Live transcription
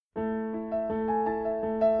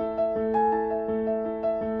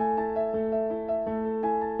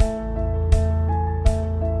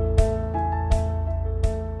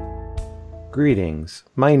Greetings,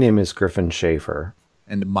 my name is Griffin Schaefer.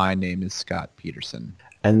 And my name is Scott Peterson.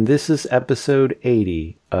 And this is episode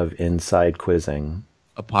 80 of Inside Quizzing,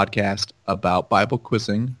 a podcast about Bible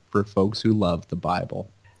quizzing for folks who love the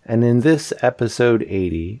Bible. And in this episode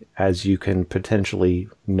 80, as you can potentially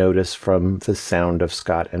notice from the sound of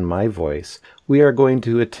Scott and my voice, we are going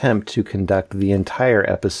to attempt to conduct the entire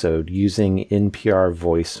episode using NPR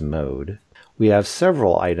voice mode. We have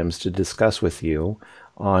several items to discuss with you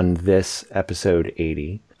on this episode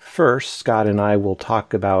 80. First, Scott and I will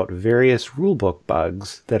talk about various rulebook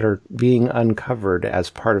bugs that are being uncovered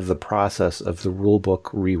as part of the process of the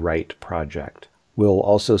rulebook rewrite project. We'll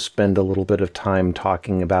also spend a little bit of time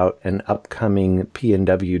talking about an upcoming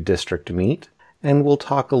PNW district meet, and we'll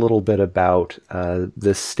talk a little bit about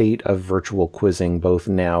the state of virtual quizzing both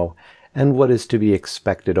now and what is to be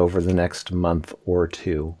expected over the next month or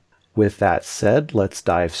two. With that said, let's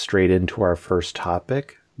dive straight into our first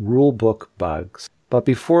topic, rulebook bugs. But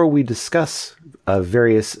before we discuss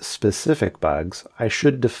various specific bugs, I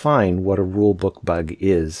should define what a rulebook bug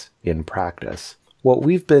is in practice. What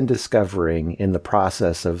we've been discovering in the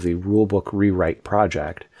process of the rulebook rewrite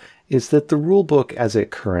project is that the rulebook as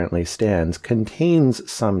it currently stands contains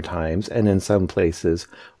sometimes, and in some places,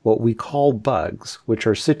 what we call bugs, which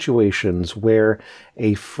are situations where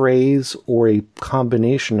a phrase or a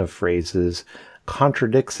combination of phrases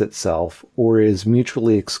contradicts itself or is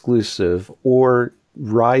mutually exclusive or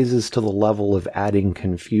rises to the level of adding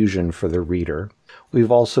confusion for the reader.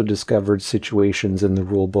 We've also discovered situations in the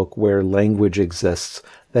rulebook where language exists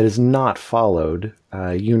that is not followed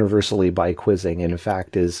universally by quizzing, and in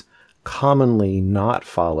fact is commonly not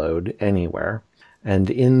followed anywhere. And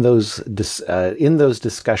in those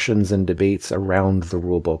discussions and debates around the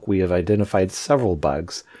rulebook, we have identified several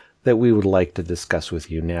bugs that we would like to discuss with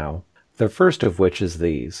you now. The first of which is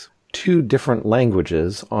these: two different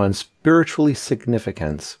languages on spiritually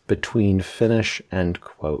significance between finish and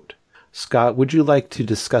quote. Scott, would you like to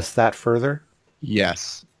discuss that further?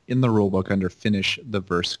 Yes. In the rulebook under finish the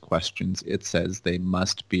verse questions, it says they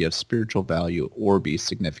must be of spiritual value or be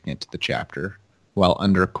significant to the chapter, while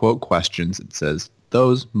under quote questions, it says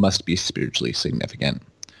those must be spiritually significant.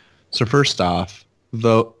 So first off,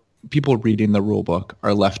 the people reading the rulebook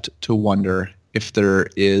are left to wonder if there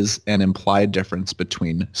is an implied difference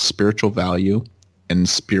between spiritual value and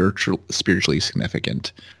spiritually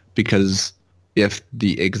significant, because if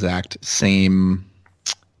the exact same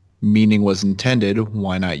meaning was intended,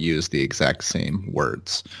 why not use the exact same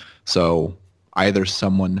words? So either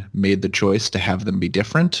someone made the choice to have them be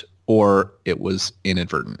different, or it was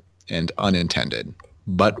inadvertent and unintended.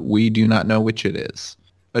 But we do not know which it is.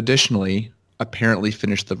 Additionally, apparently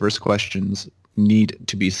finish the verse questions need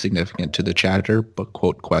to be significant to the chapter, but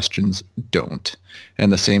quote questions don't.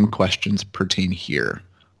 And the same questions pertain here.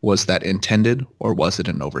 Was that intended, or was it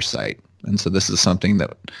an oversight? And so this is something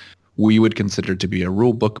that we would consider to be a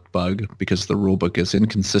rulebook bug because the rulebook is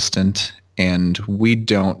inconsistent and we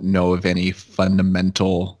don't know of any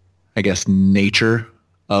fundamental, nature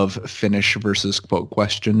of finish versus quote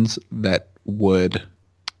questions that would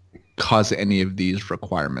cause any of these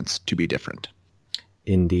requirements to be different.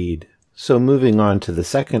 Indeed. So moving on to the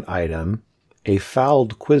second item, a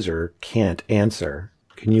fouled quizzer can't answer.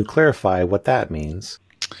 Can you clarify what that means?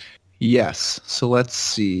 Yes. So let's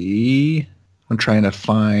see. I'm trying to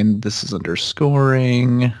find, this is under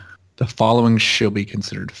scoring. The following shall be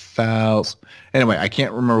considered fouls. Anyway, I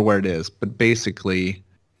can't remember where it is, but basically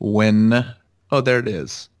there it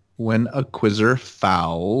is. When a quizzer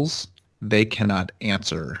fouls, they cannot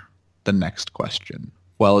answer the next question.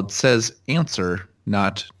 Well, it says answer,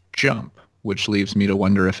 not jump, which leaves me to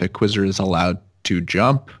wonder if a quizzer is allowed to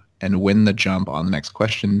jump and win the jump on the next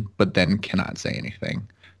question, but then cannot say anything.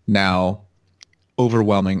 Now,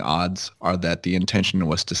 overwhelming odds are that the intention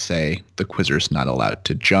was to say the quizzer is not allowed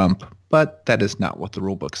to jump, but that is not what the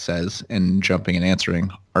rulebook says, and jumping and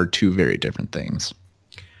answering are two very different things.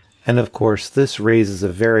 And of course, this raises a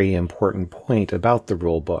very important point about the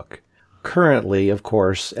rulebook. Currently, of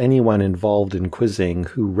course, anyone involved in quizzing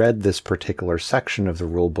who read this particular section of the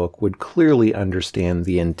rulebook would clearly understand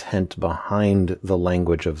the intent behind the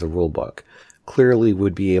language of the rulebook. Clearly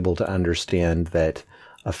would be able to understand that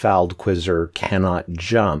a fouled quizzer cannot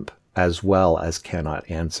jump as well as cannot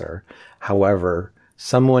answer. However,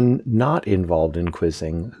 someone not involved in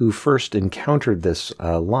quizzing who first encountered this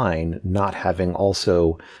line, not having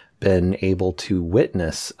also been able to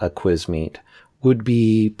witness a quiz meet, would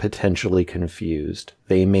be potentially confused.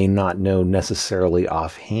 They may not know necessarily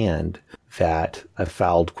offhand that a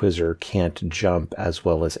fouled quizzer can't jump as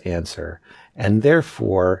well as answer. And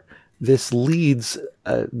therefore, this leads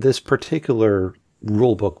this particular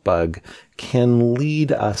rulebook bug can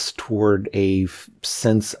lead us toward a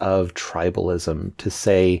sense of tribalism to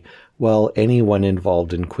say, well, anyone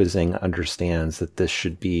involved in quizzing understands that this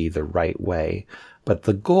should be the right way. But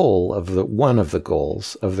the goal of one of the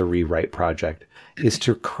goals of the Rewrite Project is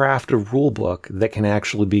to craft a rulebook that can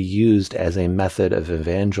actually be used as a method of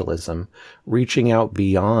evangelism, reaching out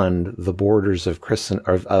beyond the borders of quizzingdom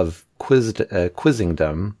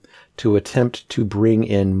to attempt to bring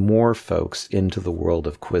in more folks into the world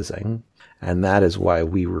of quizzing. And that is why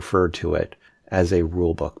we refer to it as a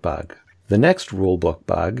rulebook bug. The next rulebook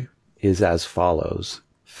bug is as follows.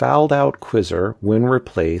 Fouled out quizzer, when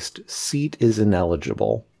replaced, seat is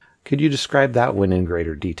ineligible. Could you describe that one in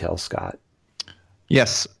greater detail, Scott?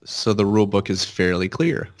 Yes, so the rule book is fairly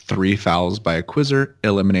clear. 3 fouls by a quizzer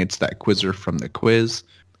eliminates that quizzer from the quiz.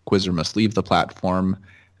 Quizzer must leave the platform.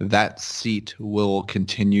 That seat will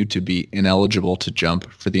continue to be ineligible to jump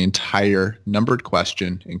for the entire numbered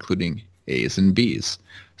question, including A's and B's.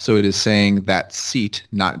 So it is saying that seat,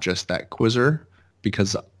 not just that quizzer,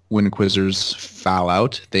 because when quizzers foul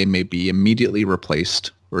out, they may be immediately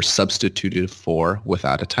replaced or substituted for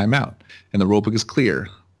without a timeout. And the rulebook is clear.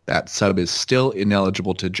 That sub is still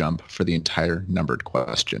ineligible to jump for the entire numbered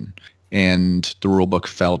question. And the rulebook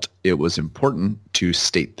felt it was important to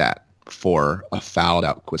state that for a fouled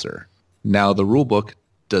out quizzer. Now, the rulebook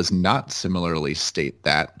does not similarly state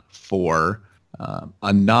that for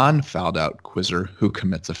a non-fouled out quizzer who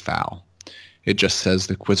commits a foul. It just says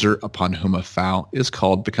the quizzer upon whom a foul is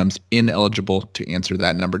called becomes ineligible to answer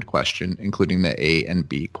that numbered question, including the A and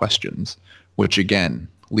B questions, which again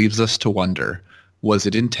leaves us to wonder, was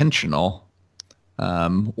it intentional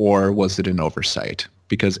or was it an oversight?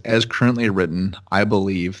 Because as currently written, I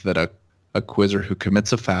believe that a quizzer who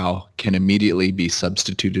commits a foul can immediately be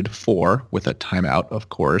substituted for, with a timeout, of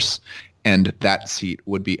course, and that seat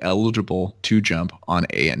would be eligible to jump on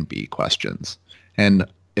A and B questions. And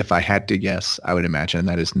if I had to guess, I would imagine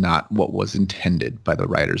that is not what was intended by the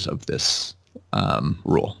writers of this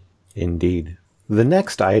rule. Indeed. The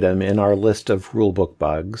next item in our list of rulebook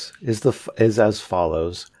bugs is as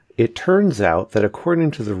follows. It turns out that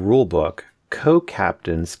according to the rulebook,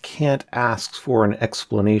 co-captains can't ask for an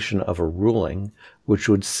explanation of a ruling, which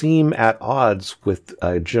would seem at odds with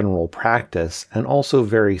general practice and also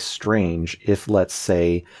very strange if, let's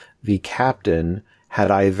say, the captain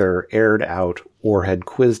had either aired out or had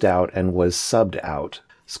quizzed out and was subbed out.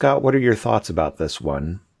 Scott, what are your thoughts about this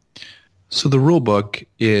one? So the rulebook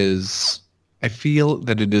is, I feel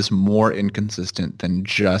that it is more inconsistent than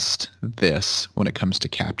just this when it comes to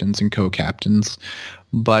captains and co-captains.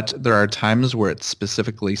 But there are times where it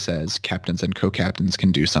specifically says captains and co-captains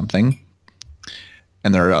can do something.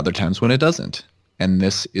 And there are other times when it doesn't. And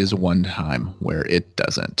this is one time where it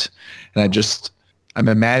doesn't. And I'm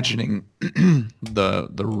imagining the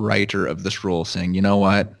writer of this rule saying, you know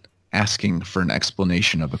what, asking for an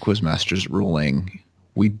explanation of a quizmaster's ruling,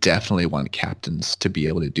 we definitely want captains to be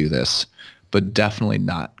able to do this, but definitely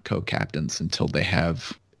not co-captains until they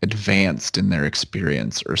have advanced in their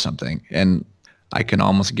experience or something. And I can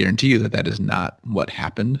almost guarantee you that is not what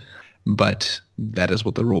happened, but that is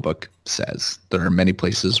what the rulebook says. There are many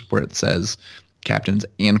places where it says captains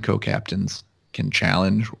and co-captains can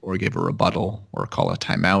challenge or give a rebuttal or call a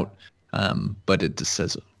timeout, but it just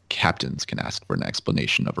says captains can ask for an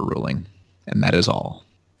explanation of a ruling, and that is all.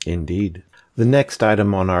 Indeed. The next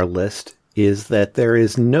item on our list is that there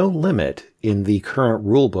is no limit in the current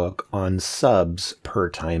rulebook on subs per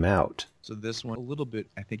timeout. So this one, a little bit,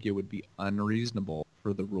 I think it would be unreasonable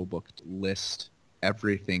for the rulebook to list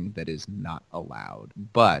everything that is not allowed.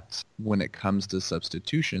 But when it comes to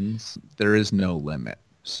substitutions, there is no limit.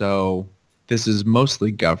 So this is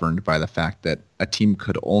mostly governed by the fact that a team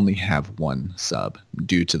could only have one sub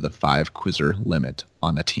due to the 5 quizzer limit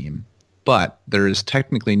on a team. But there is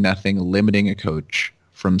technically nothing limiting a coach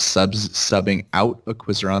from subbing out a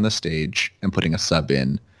quizzer on the stage and putting a sub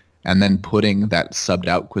in, and then putting that subbed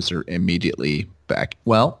out quizzer immediately back.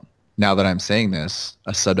 Well, now that I'm saying this,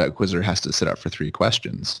 a subbed out quizzer has to sit up for 3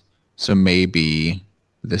 questions. So maybe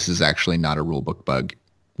this is actually not a rulebook bug.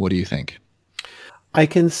 What do you think? I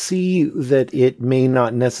can see that it may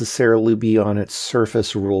not necessarily be on its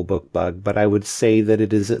surface rulebook bug, but I would say that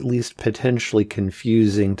it is at least potentially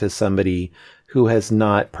confusing to somebody who has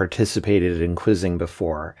not participated in quizzing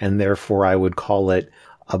before, and therefore I would call it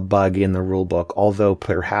a bug in the rulebook, although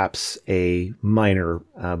perhaps a minor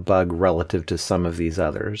bug relative to some of these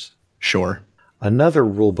others. Sure. Another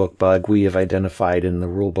rulebook bug we have identified in the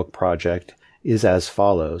rulebook project is as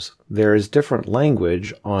follows. There is different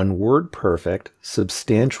language on WordPerfect,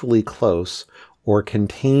 substantially close, or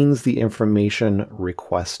contains the information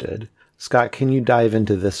requested. Scott, can you dive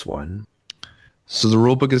into this one? So the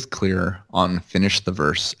rulebook is clear on finish the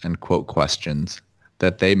verse and quote questions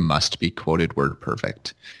that they must be quoted word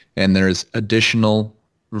perfect. And there's additional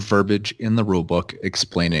verbiage in the rulebook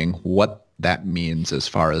explaining what that means as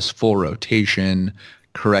far as full rotation,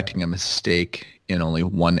 correcting a mistake in only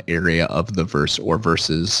one area of the verse or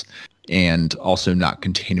verses, and also not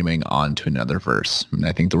continuing on to another verse. And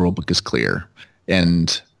I think the rulebook is clear.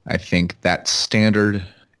 And I think that standard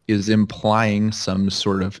is implying some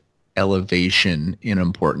sort of elevation in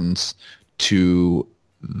importance to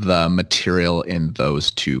the material in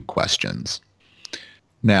those two questions.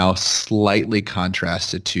 Now, slightly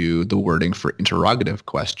contrasted to the wording for interrogative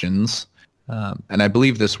questions, and I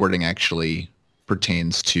believe this wording actually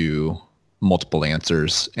pertains to multiple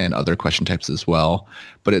answers and other question types as well,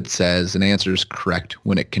 but it says an answer is correct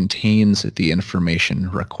when it contains the information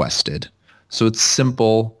requested. So it's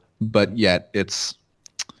simple, but yet it's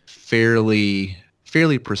fairly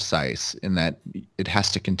precise in that it has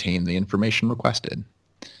to contain the information requested.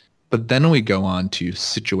 But then we go on to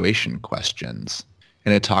situation questions,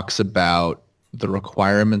 and it talks about the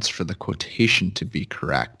requirements for the quotation to be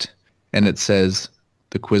correct. And it says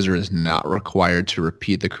the quizzer is not required to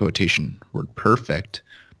repeat the quotation word perfect,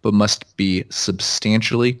 but must be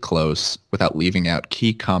substantially close without leaving out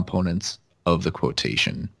key components of the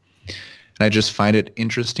quotation. And I just find it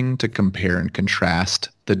interesting to compare and contrast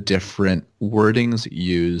the different wordings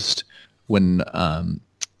used when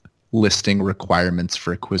listing requirements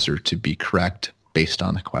for a quizzer to be correct based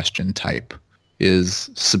on the question type. Is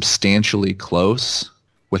substantially close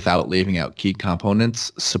without leaving out key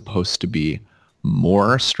components supposed to be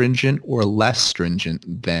more stringent or less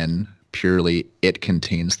stringent than purely it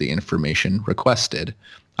contains the information requested?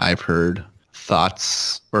 I've heard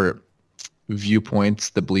thoughts or viewpoints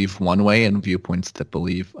that believe one way and viewpoints that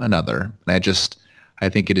believe another. And I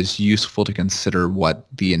think it is useful to consider what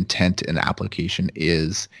the intent and application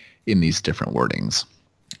is in these different wordings.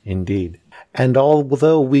 Indeed. And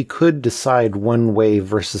although we could decide one way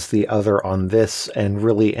versus the other on this and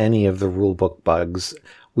really any of the rulebook bugs,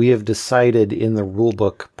 we have decided in the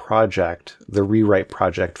rulebook project, the rewrite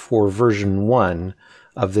project for version 1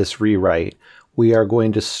 of this rewrite, we are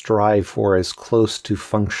going to strive for as close to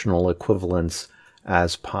functional equivalence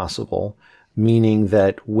as possible, meaning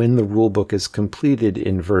that when the rulebook is completed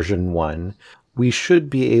in version 1, we should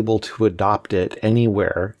be able to adopt it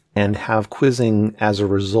anywhere and have quizzing as a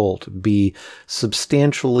result be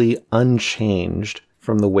substantially unchanged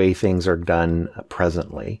from the way things are done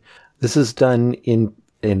presently. This is done in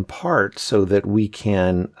part so that we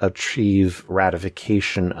can achieve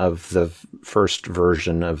ratification of the first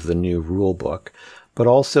version of the new rulebook, but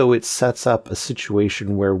also it sets up a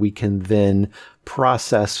situation where we can then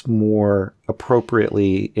process more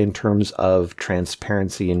appropriately in terms of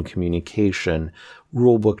transparency and communication,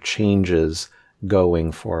 rulebook changes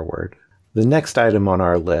going forward. The next item on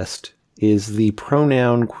our list is the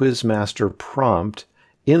pronoun Quizmaster prompt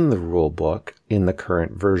in the rulebook in the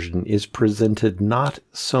current version is presented not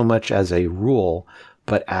so much as a rule,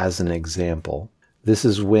 but as an example. This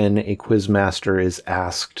is when a Quizmaster is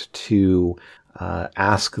asked to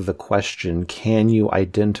ask the question, can you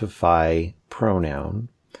identify pronoun?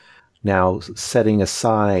 Now, setting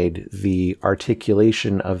aside the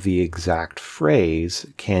articulation of the exact phrase,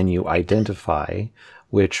 can you identify,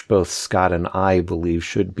 which both Scott and I believe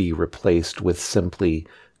should be replaced with simply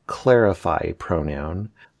clarify pronoun,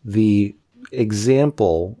 the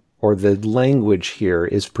example or the language here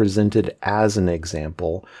is presented as an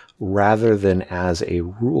example rather than as a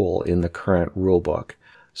rule in the current rulebook.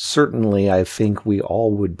 Certainly, I think we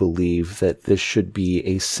all would believe that this should be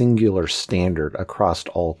a singular standard across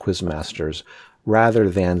all Quizmasters, rather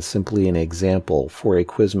than simply an example for a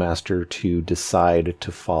Quizmaster to decide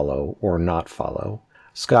to follow or not follow.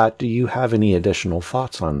 Scott, do you have any additional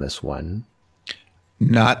thoughts on this one?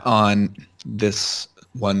 Not on this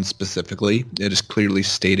one specifically. It is clearly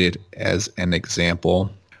stated as an example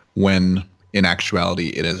when in actuality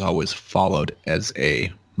it is always followed as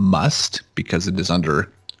a must because it is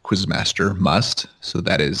under Quizmaster must. So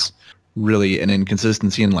that is really an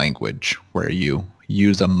inconsistency in language where you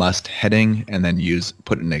use a must heading and then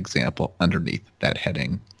put an example underneath that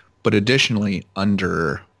heading. But additionally,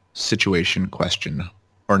 under situation question,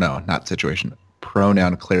 or no, not situation,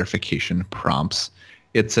 pronoun clarification prompts,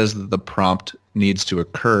 it says that the prompt needs to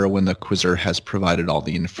occur when the quizzer has provided all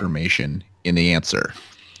the information in the answer.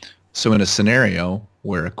 So in a scenario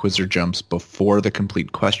where a quizzer jumps before the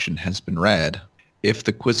complete question has been read, if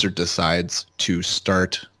the quizzer decides to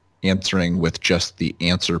start answering with just the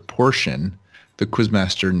answer portion, the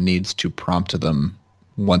Quizmaster needs to prompt them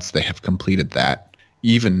once they have completed that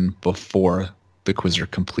even before the quizzer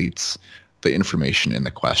completes the information in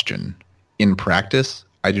the question. In practice,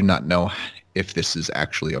 I do not know if this is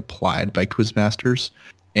actually applied by quizmasters,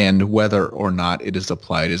 and whether or not it is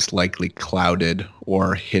applied is likely clouded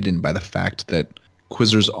or hidden by the fact that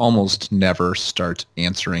quizzers almost never start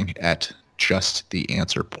answering at just the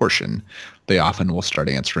answer portion. They often will start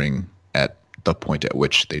answering at the point at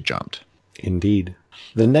which they jumped. Indeed.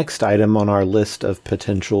 The next item on our list of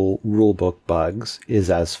potential rulebook bugs is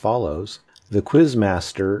as follows. The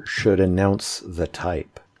quizmaster should announce the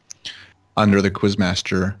type. Under the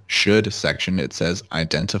quizmaster should section, it says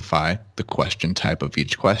identify the question type of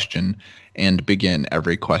each question and begin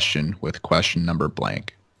every question with question number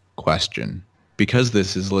blank. Question. Because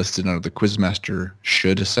this is listed under the quizmaster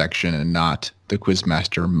should section and not the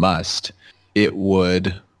quizmaster must, it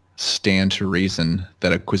would stand to reason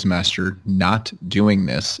that a quizmaster not doing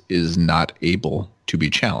this is not able to be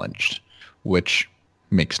challenged, which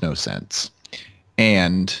makes no sense.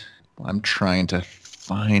 And I'm trying to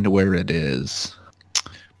find where it is,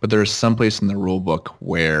 but there's someplace in the rule book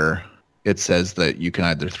where it says that you can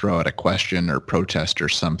either throw out a question or protest or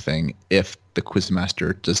something if the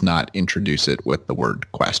quizmaster does not introduce it with the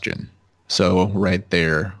word question. So right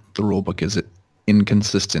there, the rule book is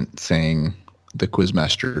inconsistent, saying the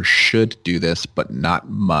quizmaster should do this but not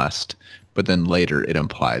must, but then later it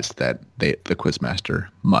implies that the quizmaster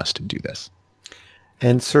must do this.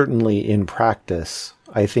 And certainly in practice,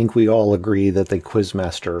 I think we all agree that the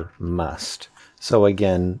quizmaster must. So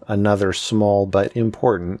again, another small but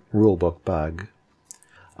important rulebook bug.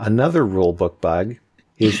 Another rulebook bug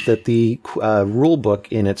is that the rulebook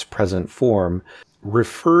in its present form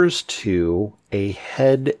refers to a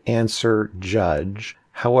head answer judge.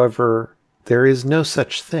 However, there is no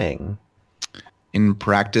such thing. In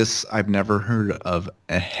practice, I've never heard of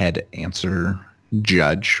a head answer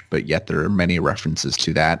judge, but yet there are many references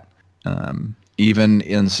to that. Even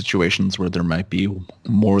in situations where there might be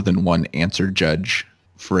more than one answer judge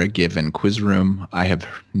for a given quiz room, I have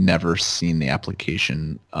never seen the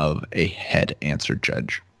application of a head answer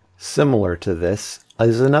judge. Similar to this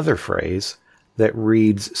is another phrase that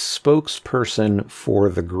reads spokesperson for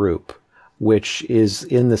the group, which is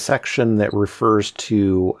in the section that refers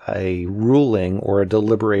to a ruling or a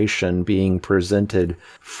deliberation being presented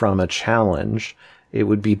from a challenge. It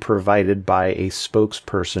would be provided by a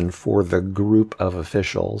spokesperson for the group of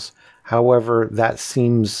officials. However, that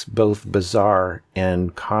seems both bizarre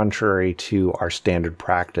and contrary to our standard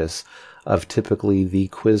practice of typically the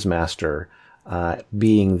quizmaster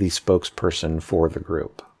being the spokesperson for the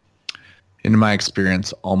group. In my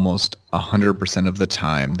experience, almost 100% of the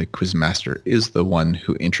time, the quizmaster is the one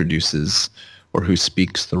who introduces or who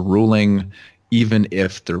speaks the ruling, even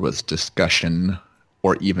if there was discussion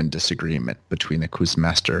or even disagreement between the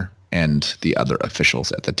quizmaster and the other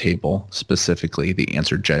officials at the table, specifically the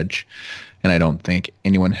answer judge. And I don't think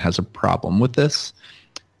anyone has a problem with this.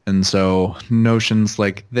 And so notions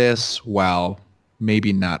like this, while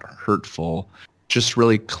maybe not hurtful, just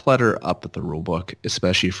really clutter up the rulebook,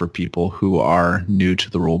 especially for people who are new to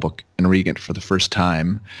the rulebook and reading it for the first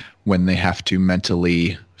time, when they have to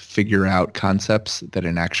mentally figure out concepts that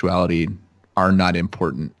in actuality are not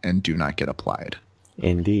important and do not get applied.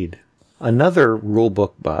 Indeed. Another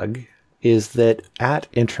rulebook bug is that at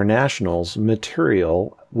internationals,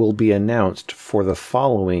 material will be announced for the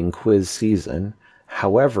following quiz season.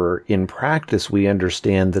 However, in practice, we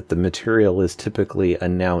understand that the material is typically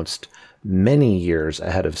announced many years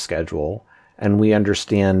ahead of schedule, and we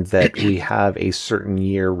understand that we have a certain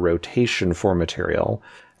year rotation for material,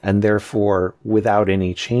 and therefore, without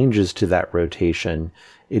any changes to that rotation,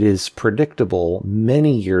 it is predictable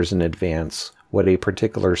many years in advance what a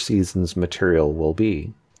particular season's material will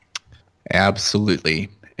be. Absolutely.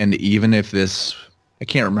 And even if this, I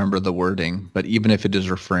can't remember the wording, but even if it is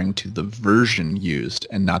referring to the version used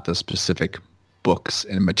and not the specific books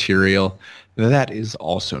and material, that is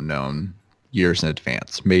also known years in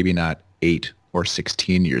advance. Maybe not 8 or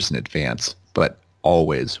 16 years in advance, but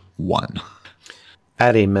always 1.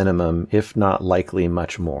 At a minimum, if not likely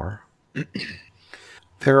much more.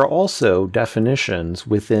 There are also definitions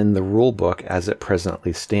within the rulebook as it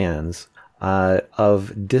presently stands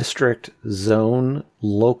of district, zone,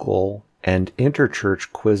 local, and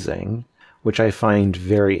interchurch quizzing, which I find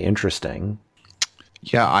very interesting.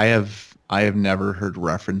 Yeah, I have never heard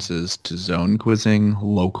references to zone quizzing,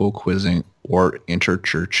 local quizzing, or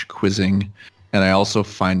interchurch quizzing, and I also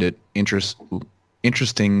find it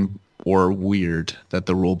interesting or weird that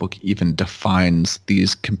the rulebook even defines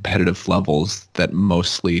these competitive levels that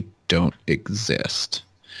mostly don't exist.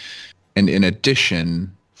 And in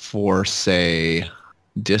addition, for say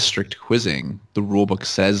district quizzing, the rulebook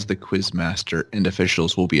says the quizmaster and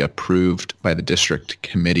officials will be approved by the district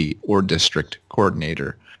committee or district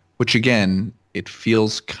coordinator, which again, it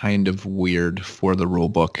feels kind of weird for the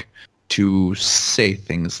rulebook to say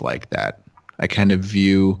things like that. I kind of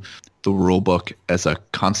view the rulebook as a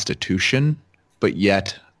constitution, but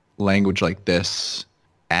yet language like this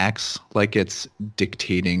acts like it's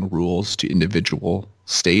dictating rules to individual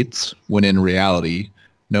states, when in reality,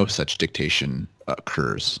 no such dictation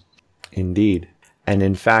occurs. Indeed. And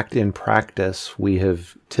in fact, in practice, we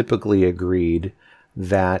have typically agreed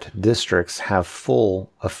that districts have full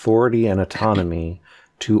authority and autonomy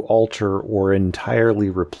to alter or entirely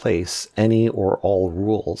replace any or all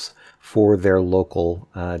rules for their local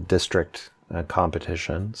district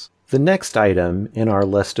competitions. The next item in our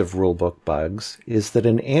list of rulebook bugs is that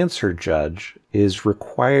an answer judge is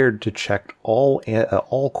required to check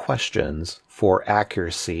all questions for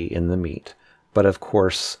accuracy in the meet. But of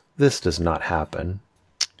course, this does not happen.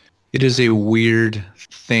 It is a weird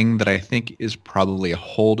thing that I think is probably a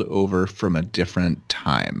holdover from a different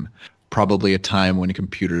time. Probably a time when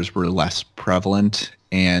computers were less prevalent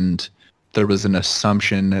and there was an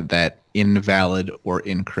assumption that invalid or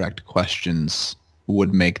incorrect questions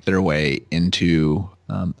would make their way into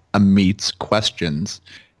a meet's questions.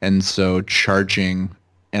 And so charging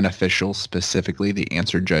an official, specifically the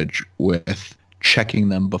answer judge, with checking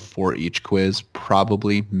them before each quiz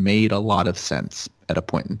probably made a lot of sense at a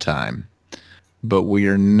point in time. But we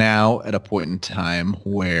are now at a point in time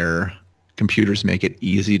where computers make it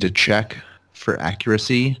easy to check for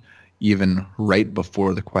accuracy, even right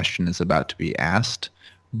before the question is about to be asked,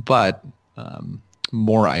 but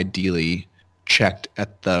more ideally checked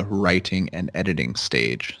at the writing and editing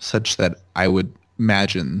stage, such that I would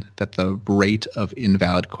imagine that the rate of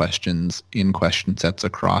invalid questions in question sets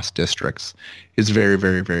across districts is very,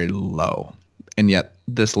 very, very low. And yet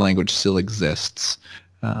this language still exists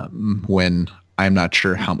when I'm not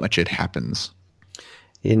sure how much it happens.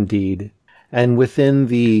 Indeed. And within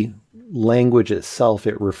the language itself,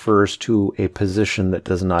 it refers to a position that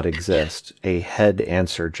does not exist, a head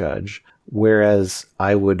answer judge. Whereas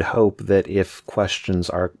I would hope that if questions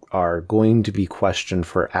are going to be questioned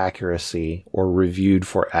for accuracy or reviewed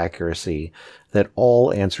for accuracy, that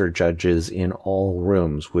all answer judges in all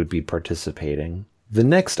rooms would be participating. The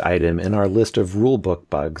next item in our list of rulebook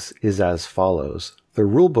bugs is as follows. The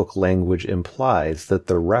rulebook language implies that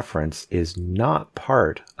the reference is not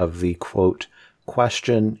part of the, quote,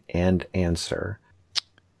 question and answer.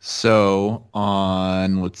 So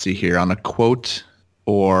let's see here, on a quote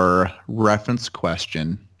or reference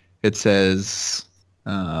question, it says,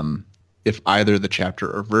 if either the chapter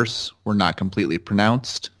or verse were not completely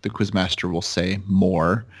pronounced, the quizmaster will say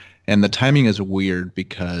more. And the timing is weird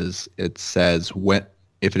because it says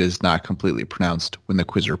if it is not completely pronounced when the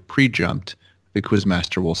quizzer pre-jumped, the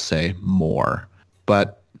quizmaster will say more.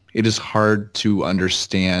 But it is hard to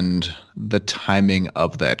understand the timing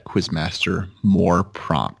of that quizmaster more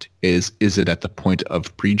prompt. Is it at the point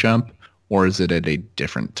of pre-jump or is it at a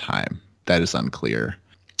different time? That is unclear.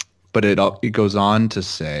 But it goes on to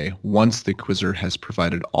say, once the quizzer has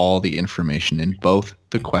provided all the information in both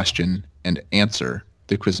the question and answer,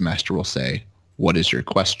 the quizmaster will say, what is your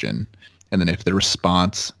question? And then if the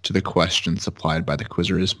response to the question supplied by the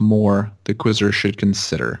quizzer is more, the quizzer should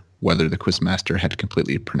consider whether the quizmaster had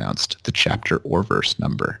completely pronounced the chapter or verse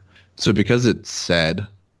number. So because it said,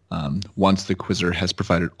 once the quizzer has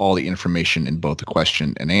provided all the information in both the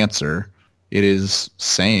question and answer, it is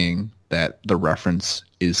saying that the reference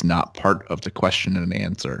is not part of the question and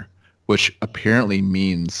answer, which apparently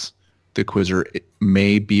means the quizzer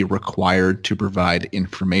may be required to provide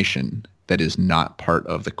information that is not part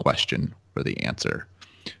of the question or the answer,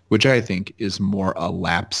 which I think is more a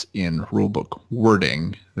lapse in rulebook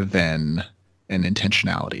wording than an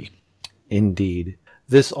intentionality. Indeed.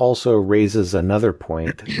 This also raises another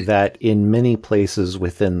point that in many places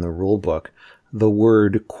within the rulebook, the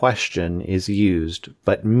word question is used,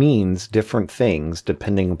 but means different things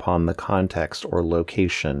depending upon the context or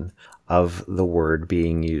location of the word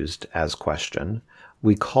being used as question.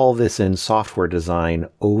 We call this in software design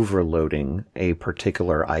overloading a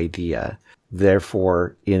particular idea.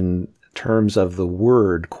 Therefore, in terms of the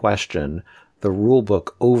word question, the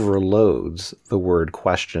rulebook overloads the word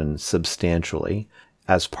question substantially.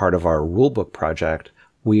 As part of our rulebook project,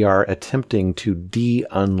 we are attempting to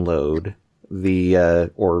de-unload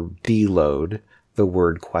or deload the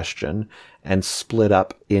word question and split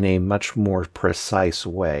up in a much more precise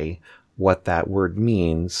way what that word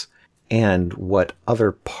means and what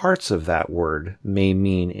other parts of that word may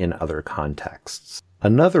mean in other contexts.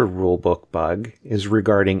 Another rulebook bug is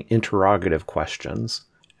regarding interrogative questions,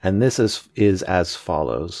 and this is as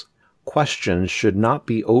follows. Questions should not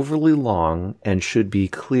be overly long and should be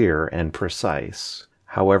clear and precise.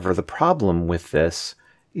 However, the problem with this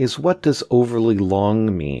is, what does overly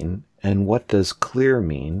long mean, and what does clear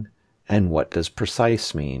mean, and what does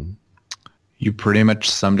precise mean? You pretty much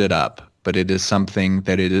summed it up, but it is something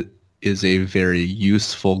that it is a very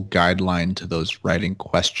useful guideline to those writing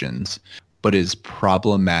questions, but is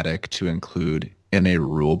problematic to include in a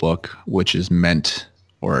rule book, which is meant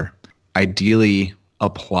or ideally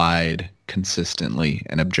applied consistently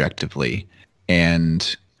and objectively.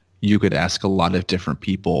 And you could ask a lot of different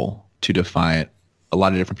people to define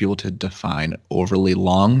overly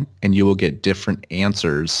long, and you will get different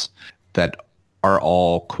answers that are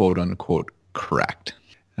all quote unquote correct.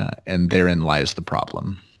 And therein lies the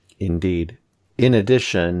problem. Indeed. In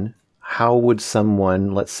addition, how would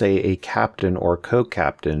someone, let's say a captain or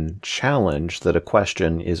co-captain, challenge that a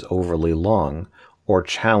question is overly long, or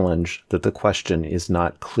challenge that the question is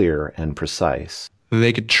not clear and precise?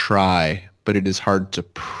 They could try, but it is hard to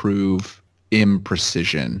prove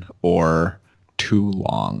imprecision or too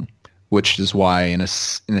long, which is why in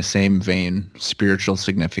the same vein, spiritual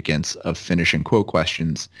significance of finishing quote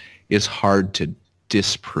questions is hard to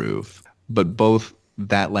disprove. But both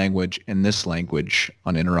that language and this language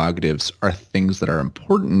on interrogatives are things that are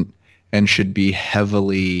important and should be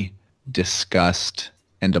heavily discussed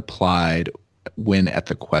and applied when at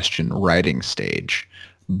the question writing stage.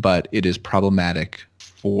 But it is problematic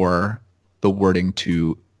for the wording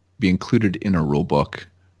to be included in a rule book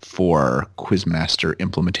for Quizmaster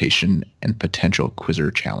implementation and potential quizzer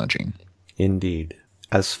challenging. Indeed.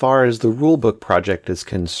 As far as the rulebook project is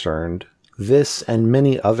concerned, this and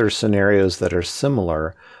many other scenarios that are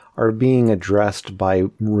similar are being addressed by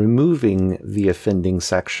removing the offending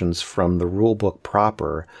sections from the rulebook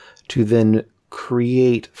proper to then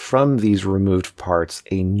create from these removed parts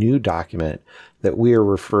a new document that we are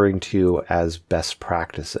referring to as best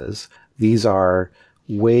practices. These are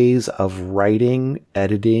ways of writing,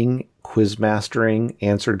 editing, quizmastering,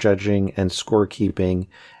 answer judging, and scorekeeping,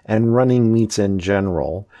 and running meets in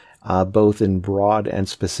general, both in broad and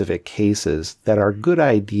specific cases, that are good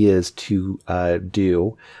ideas to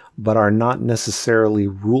do, but are not necessarily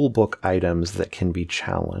rulebook items that can be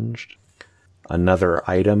challenged. Another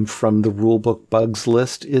item from the rulebook bugs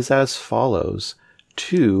list is as follows: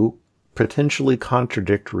 2 potentially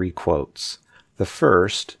contradictory quotes. The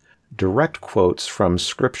first, direct quotes from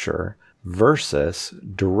Scripture versus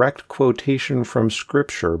direct quotation from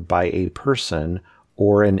Scripture by a person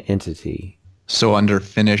or an entity. So under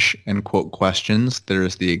finish and quote questions, there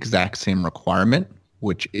is the exact same requirement,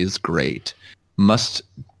 which is great. Not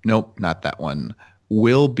that one.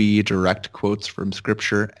 Will be direct quotes from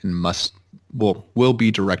Scripture and will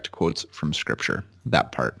be direct quotes from Scripture.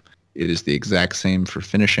 That part. It is the exact same for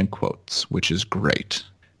finish and quotes, which is great.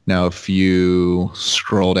 Now, if you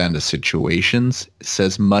scroll down to situations, it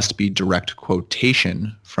says must be direct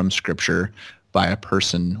quotation from Scripture by a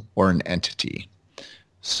person or an entity.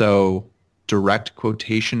 So direct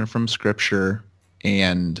quotation from Scripture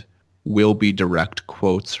and will be direct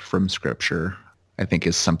quotes from Scripture, I think,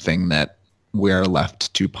 is something that we are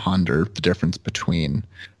left to ponder the difference between.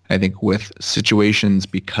 I think with situations,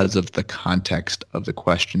 because of the context of the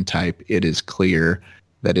question type, it is clear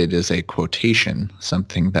that it is a quotation,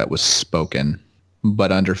 something that was spoken.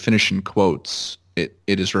 But under finish and quotes, it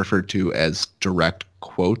is referred to as direct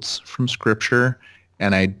quotes from Scripture,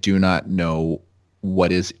 and I do not know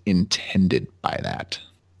what is intended by that.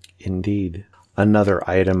 Indeed. Another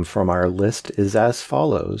item from our list is as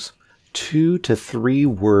follows: 2 to 3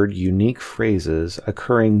 word unique phrases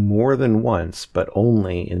occurring more than once but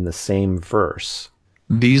only in the same verse.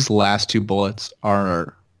 These last two bullets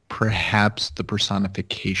are perhaps the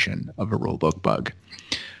personification of a rulebook bug.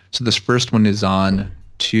 So this first one is on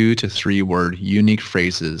 2 to 3 word unique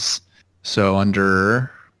phrases. So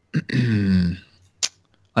under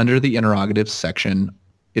under the interrogative section,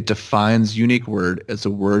 it defines unique word as a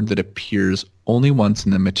word that appears only once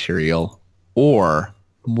in the material or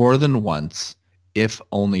more than once if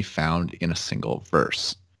only found in a single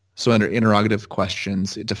verse. So under interrogative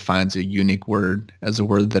questions, it defines a unique word as a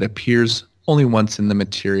word that appears only once in the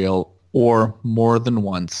material or more than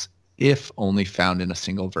once if only found in a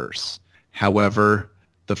single verse. However,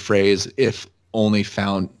 the phrase if only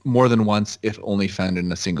found more than once if only found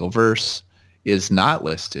in a single verse is not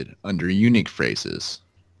listed under unique phrases,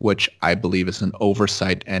 which I believe is an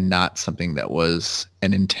oversight and not something that was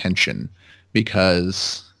an intention,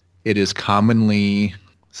 because it is commonly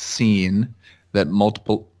seen that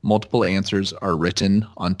multiple multiple answers are written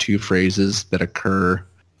on two phrases that occur,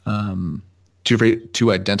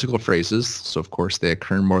 two identical phrases. So, of course, they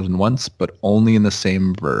occur more than once, but only in the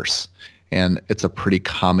same verse. And it's a pretty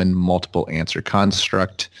common multiple answer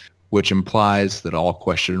construct, which implies that all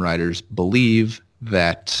question writers believe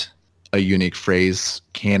that a unique phrase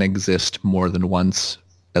can exist more than once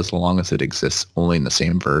as long as it exists only in the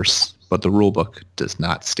same verse. But the rulebook does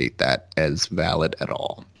not state that as valid at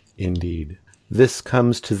all. Indeed. This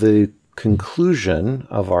comes to the conclusion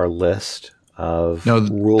of our list of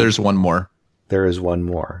there's one more. There is one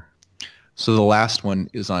more. So the last one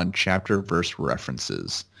is on chapter verse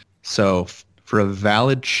references. So for a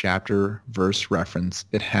valid chapter verse reference,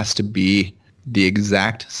 it has to be the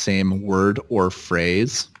exact same word or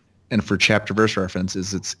phrase. And for chapter verse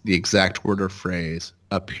references, it's the exact word or phrase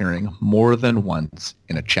appearing more than once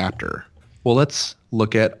in a chapter. Well, let's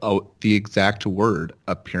look at the exact word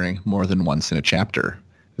appearing more than once in a chapter.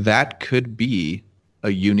 That could be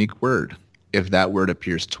a unique word if that word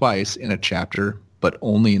appears twice in a chapter, but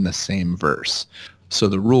only in the same verse. So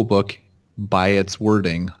the rulebook, by its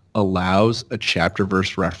wording, allows a chapter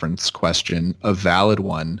verse reference question, a valid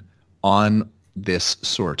one, on this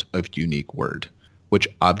sort of unique word, which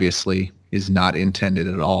obviously is not intended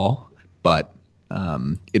at all, but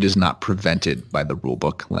it is not prevented by the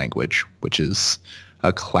rulebook language, which is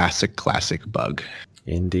a classic bug.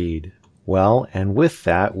 Indeed. Well, and with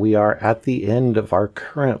that, we are at the end of our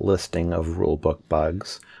current listing of rulebook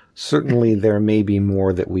bugs. Certainly there may be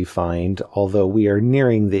more that we find, although we are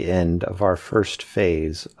nearing the end of our first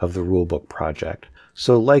phase of the rulebook project.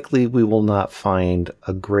 So likely we will not find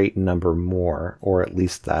a great number more, or at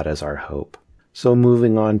least that is our hope. So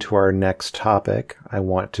moving on to our next topic, I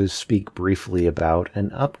want to speak briefly about an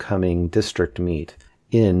upcoming district meet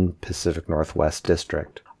in Pacific Northwest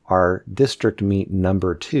District. Our district meet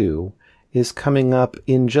number 2 is coming up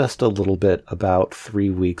in just a little bit, about 3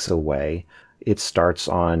 weeks away. It starts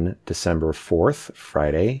on December 4th,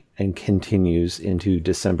 Friday, and continues into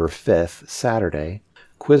December 5th, Saturday.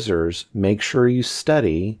 Quizzers, make sure you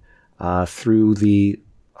study through the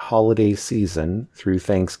holiday season, through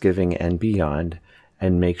Thanksgiving and beyond,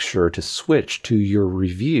 and make sure to switch to your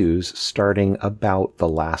reviews starting about the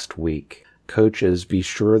last week. Coaches, be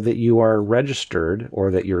sure that you are registered, or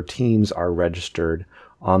that your teams are registered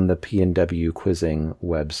on the PNW quizzing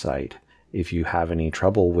website. If you have any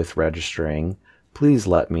trouble with registering, please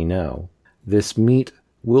let me know. This meet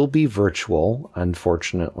will be virtual,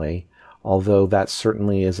 unfortunately, although that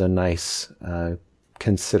certainly is a nice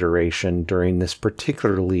consideration during this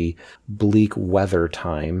particularly bleak weather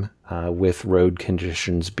time, with road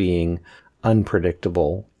conditions being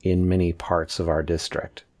unpredictable in many parts of our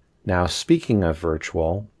district. Now, speaking of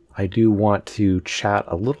virtual, I do want to chat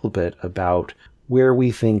a little bit about where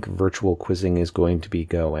we think virtual quizzing is going to be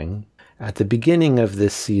going. At the beginning of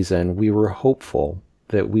this season, we were hopeful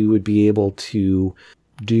that we would be able to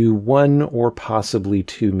do 1 or possibly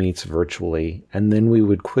 2 meets virtually, and then we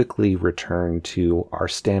would quickly return to our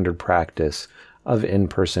standard practice of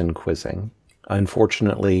in-person quizzing.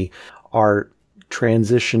 Unfortunately, our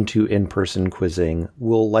transition to in-person quizzing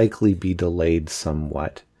will likely be delayed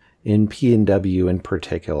somewhat. In PNW in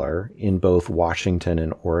particular, in both Washington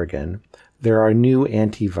and Oregon, there are new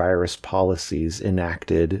antivirus policies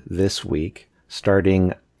enacted this week,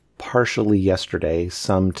 starting partially yesterday,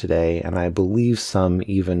 some today, and I believe some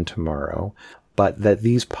even tomorrow, but that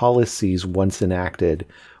these policies, once enacted,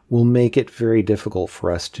 will make it very difficult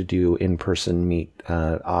for us to do in-person meet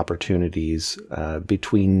opportunities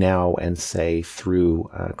between now and, say, through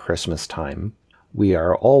Christmas time. We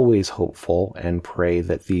are always hopeful and pray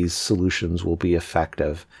that these solutions will be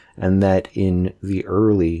effective, and that in the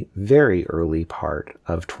early, very early part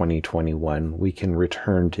of 2021, we can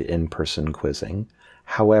return to in-person quizzing.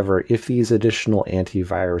 However, if these additional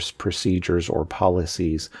antivirus procedures or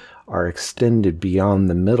policies are extended beyond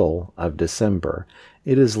the middle of December,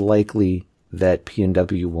 it is likely that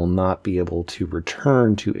PNW will not be able to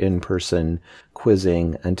return to in-person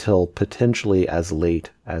quizzing until potentially as late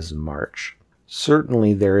as March.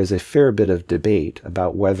 Certainly there is a fair bit of debate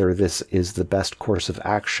about whether this is the best course of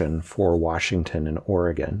action for Washington and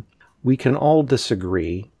Oregon. We can all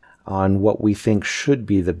disagree on what we think should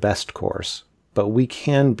be the best course, but we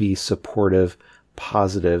can be supportive,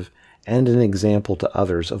 positive, and an example to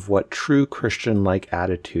others of what true Christian-like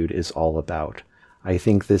attitude is all about. I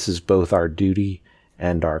think this is both our duty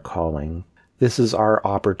and our calling. This is our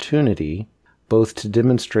opportunity both to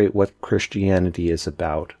demonstrate what Christianity is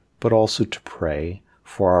about, but also to pray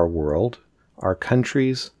for our world, our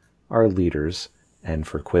countries, our leaders, and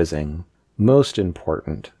for quizzing. Most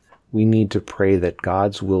important, we need to pray that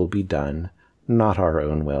God's will be done, not our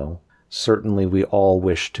own will. Certainly we all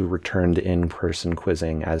wish to return to in-person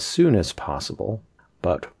quizzing as soon as possible,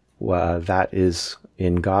 but that is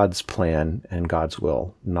in God's plan and God's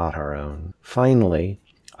will, not our own. Finally,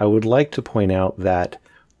 I would like to point out that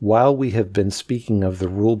while we have been speaking of the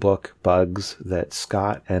rulebook bugs that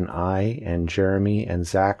Scott and I and Jeremy and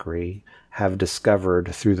Zachary have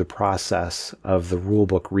discovered through the process of the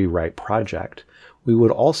rulebook rewrite project, we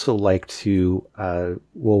would also like to,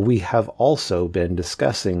 we have also been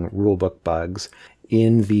discussing rulebook bugs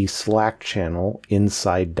in the Slack channel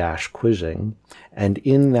Inside-Quizzing. And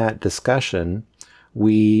in that discussion,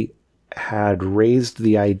 we had raised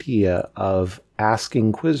the idea of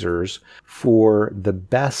asking quizzers for the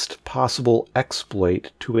best possible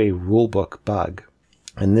exploit to a rulebook bug.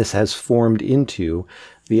 And this has formed into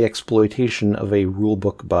the exploitation of a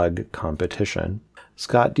rulebook bug competition.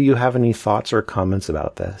 Scott, do you have any thoughts or comments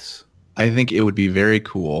about this? I think it would be very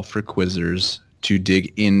cool for quizzers to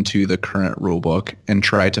dig into the current rulebook and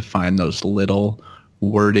try to find those little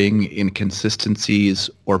wording inconsistencies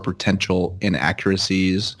or potential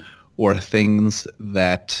inaccuracies or things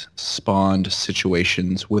that spawned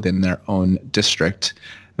situations within their own district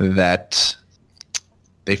that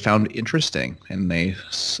they found interesting and they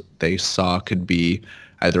saw could be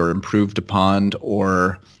either improved upon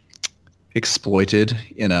or exploited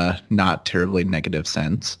in a not terribly negative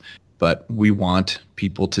sense. But we want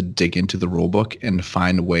people to dig into the rulebook and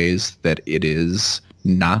find ways that it is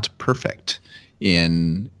not perfect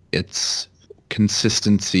in its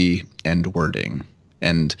consistency and wording.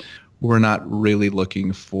 And we're not really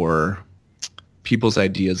looking for people's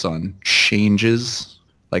ideas on changes,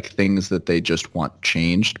 like things that they just want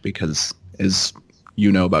changed, because as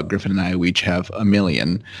you know about Griffin and I, we each have a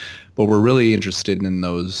million. But we're really interested in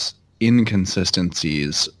those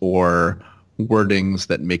inconsistencies or wordings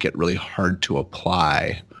that make it really hard to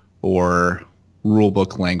apply, or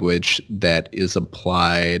rulebook language that is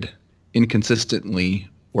applied inconsistently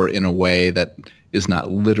or in a way that is not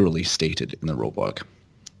literally stated in the rulebook.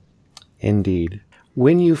 Indeed.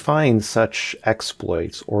 When you find such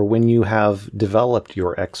exploits, or when you have developed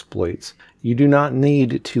your exploits, you do not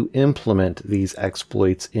need to implement these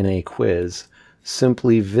exploits in a quiz.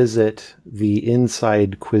 Simply visit the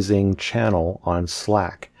Inside Quizzing channel on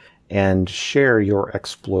Slack and share your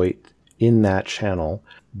exploit in that channel.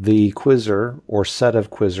 The quizzer or set of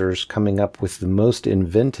quizzers coming up with the most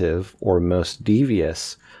inventive or most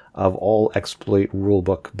devious of all exploitation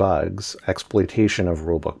of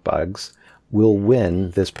rulebook bugs, will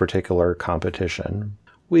win this particular competition.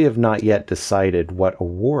 We have not yet decided what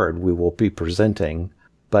award we will be presenting,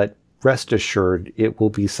 but rest assured it will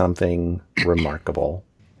be something remarkable.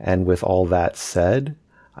 And with all that said,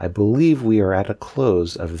 I believe we are at a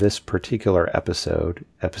close of this particular episode,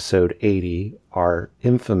 episode 80, our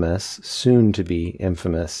infamous, soon-to-be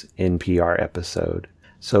infamous NPR episode.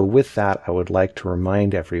 So with that, I would like to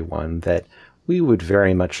remind everyone that we would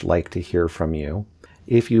very much like to hear from you.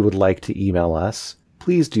 If you would like to email us,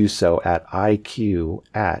 please do so at iq@cbqz.org.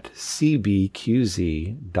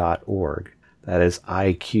 That is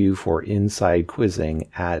IQ for Inside Quizzing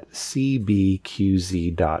at cbqz.org.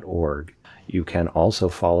 You can also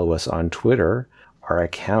follow us on Twitter. Our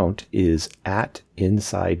account is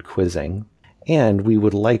 @InsideQuizzing. And we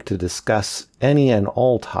would like to discuss any and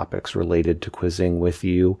all topics related to quizzing with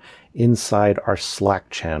you inside our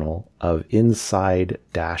Slack channel of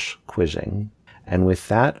Inside-Quizzing. And with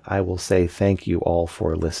that, I will say thank you all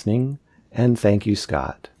for listening, and thank you,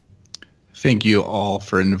 Scott. Thank you all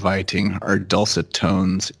for inviting our dulcet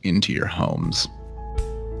tones into your homes.